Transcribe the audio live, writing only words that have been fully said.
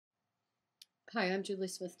Hi, I'm Julie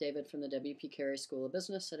Smith-David from the W.P. Carey School of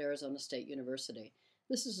Business at Arizona State University.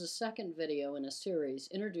 This is the second video in a series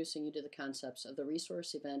introducing you to the concepts of the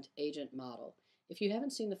Resource Event Agent model. If you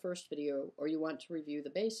haven't seen the first video or you want to review the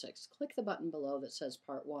basics, click the button below that says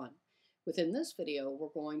Part 1. Within this video, we're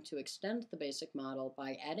going to extend the basic model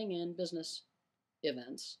by adding in business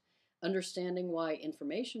events, understanding why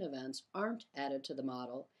information events aren't added to the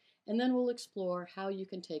model, and then we'll explore how you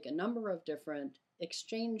can take a number of different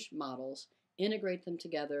exchange models, integrate them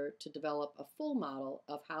together to develop a full model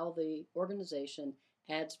of how the organization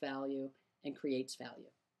adds value and creates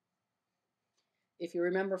value. If you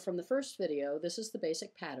remember from the first video, this is the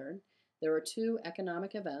basic pattern. There are two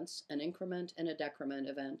economic events, an increment and a decrement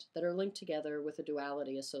event, that are linked together with a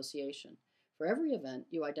duality association. For every event,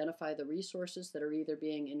 you identify the resources that are either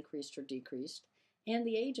being increased or decreased, and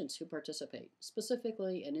the agents who participate,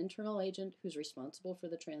 specifically an internal agent who's responsible for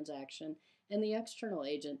the transaction and the external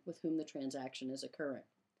agent with whom the transaction is occurring.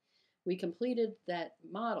 We completed that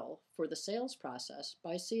model for the sales process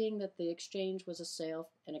by seeing that the exchange was a sale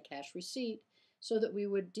and a cash receipt so that we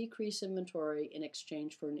would decrease inventory in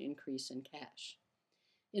exchange for an increase in cash.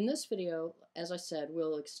 In this video, as I said,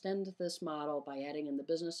 we'll extend this model by adding in the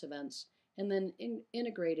business events and then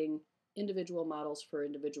integrating individual models for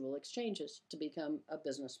individual exchanges to become a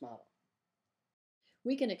business model.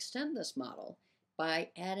 We can extend this model by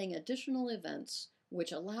adding additional events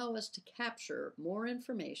which allow us to capture more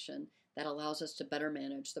information that allows us to better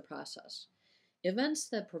manage the process. Events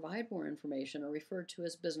that provide more information are referred to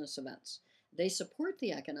as business events. They support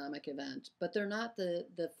the economic event, but they're not the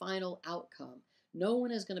final outcome. No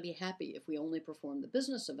one is going to be happy if we only perform the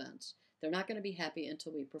business events. They're not going to be happy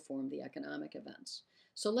until we perform the economic events.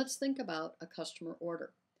 So let's think about a customer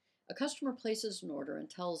order. A customer places an order and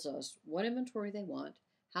tells us what inventory they want,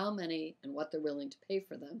 how many, and what they're willing to pay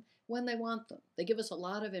for them when they want them. They give us a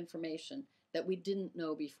lot of information that we didn't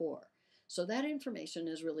know before. So that information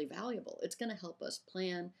is really valuable. It's going to help us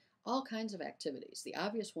plan all kinds of activities. The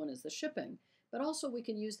obvious one is the shipping, but also we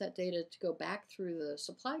can use that data to go back through the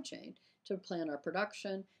supply chain to plan our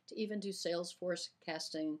production, to even do sales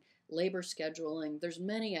forecasting, labor scheduling. There's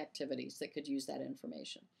many activities that could use that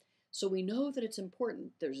information. So we know that it's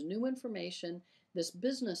important. There's new information. This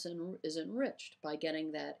business is enriched by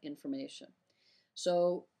getting that information.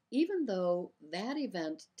 So even though that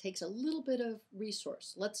event takes a little bit of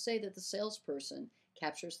resource, let's say that the salesperson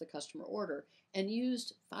captures the customer order and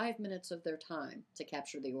used 5 minutes of their time to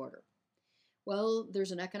capture the order. Well,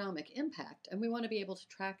 there's an economic impact, and we want to be able to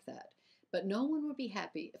track that. But no one would be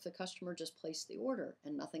happy if the customer just placed the order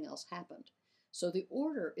and nothing else happened. So the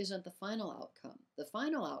order isn't the final outcome. The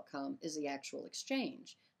final outcome is the actual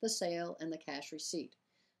exchange, the sale, and the cash receipt.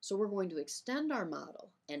 So we're going to extend our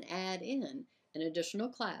model and add in an additional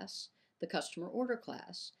class, the customer order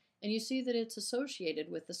class, and you see that it's associated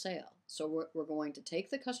with the sale. So we're going to take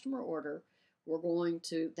the customer order,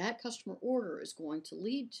 that customer order is going to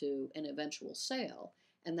lead to an eventual sale,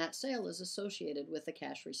 and that sale is associated with the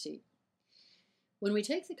cash receipt. When we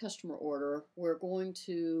take the customer order, we're going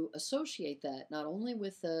to associate that not only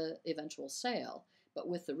with the eventual sale, but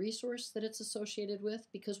with the resource that it's associated with,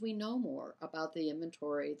 because we know more about the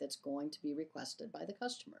inventory that's going to be requested by the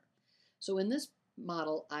customer. So in this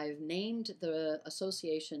model, I've named the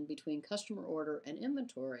association between customer order and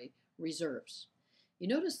inventory reserves. You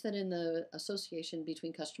notice that in the association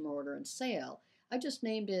between customer order and sale, I just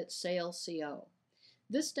named it sale CO.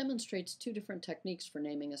 This demonstrates two different techniques for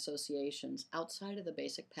naming associations outside of the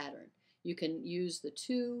basic pattern. You can use the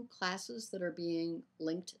two classes that are being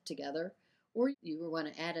linked together, or you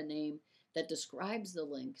want to add a name that describes the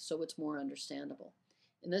link so it's more understandable.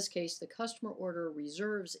 In this case, the customer order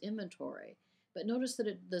reserves inventory, but notice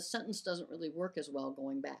that the sentence doesn't really work as well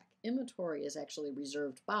going back. Inventory is actually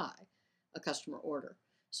reserved by a customer order.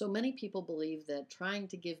 So many people believe that trying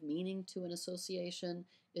to give meaning to an association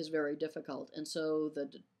is very difficult. And so the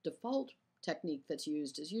default technique that's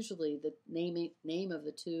used is usually the name of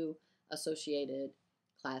the two associated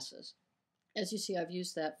classes. As you see, I've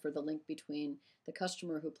used that for the link between the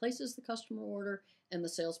customer who places the customer order and the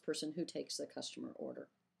salesperson who takes the customer order.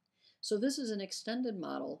 So this is an extended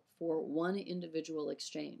model for one individual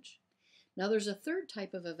exchange. Now there's a third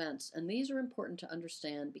type of events, and these are important to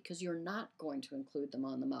understand because you're not going to include them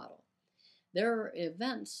on the model. There are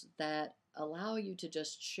events that allow you to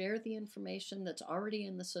just share the information that's already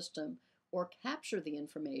in the system or capture the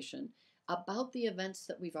information about the events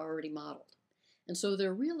that we've already modeled. And so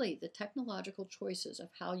they're really the technological choices of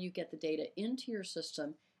how you get the data into your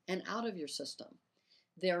system and out of your system.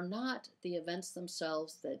 They're not the events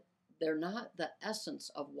themselves, they're not the essence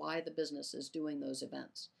of why the business is doing those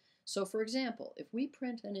events. So for example, if we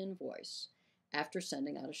print an invoice after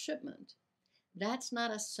sending out a shipment. That's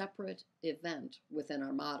not a separate event within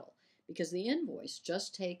our model because the invoice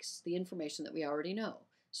just takes the information that we already know.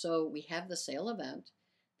 So we have the sale event.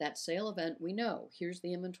 That sale event, we know. Here's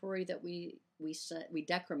the inventory that we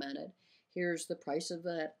decremented. Here's the price of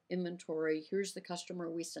that inventory. Here's the customer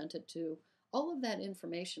we sent it to. All of that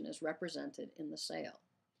information is represented in the sale.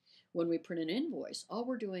 When we print an invoice, all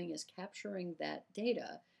we're doing is capturing that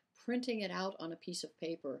data, printing it out on a piece of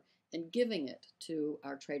paper, and giving it to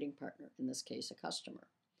our trading partner, in this case, a customer.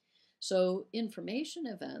 So information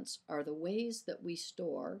events are the ways that we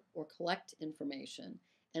store or collect information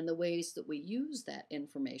and the ways that we use that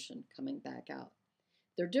information coming back out.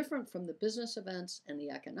 They're different from the business events and the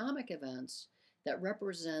economic events that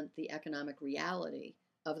represent the economic reality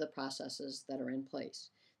of the processes that are in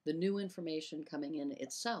place, the new information coming in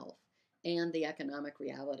itself, and the economic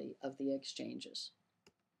reality of the exchanges.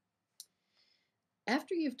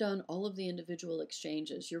 After you've done all of the individual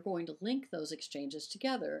exchanges, you're going to link those exchanges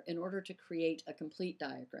together in order to create a complete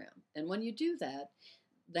diagram. And when you do that,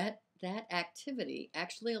 that activity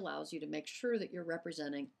actually allows you to make sure that you're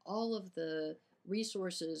representing all of the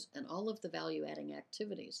resources and all of the value-adding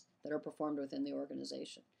activities that are performed within the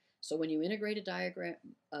organization. So when you integrate a diagram,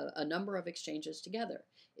 a number of exchanges together,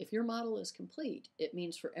 if your model is complete, it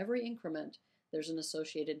means for every increment, there's an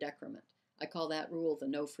associated decrement. I call that rule the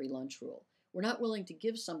no free lunch rule. We're not willing to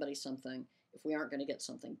give somebody something if we aren't going to get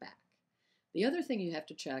something back. The other thing you have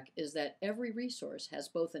to check is that every resource has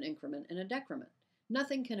both an increment and a decrement.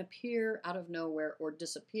 Nothing can appear out of nowhere or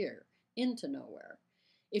disappear into nowhere.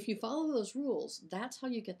 If you follow those rules, that's how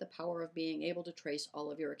you get the power of being able to trace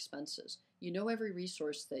all of your expenses. You know every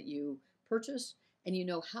resource that you purchase, and you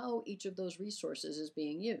know how each of those resources is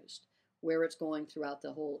being used, where it's going throughout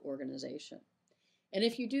the whole organization. And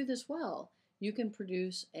if you do this well, you can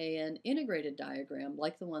produce an integrated diagram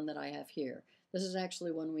like the one that I have here. This is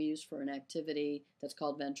actually one we use for an activity that's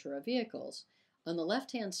called Ventura Vehicles. On the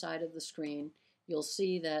left-hand side of the screen, you'll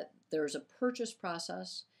see that there's a purchase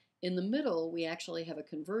process. In the middle, we actually have a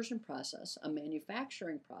conversion process, a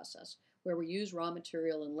manufacturing process, where we use raw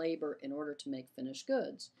material and labor in order to make finished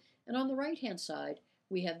goods. And on the right-hand side,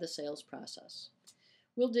 we have the sales process.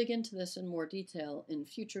 We'll dig into this in more detail in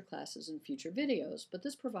future classes and future videos, but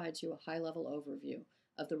this provides you a high-level overview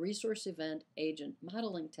of the resource event agent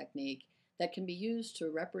modeling technique that can be used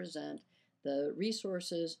to represent the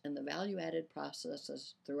resources and the value-added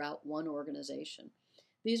processes throughout one organization.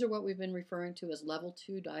 These are what we've been referring to as level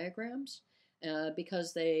 2 diagrams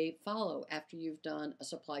because they follow after you've done a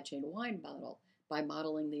supply chain wine model by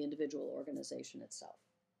modeling the individual organization itself.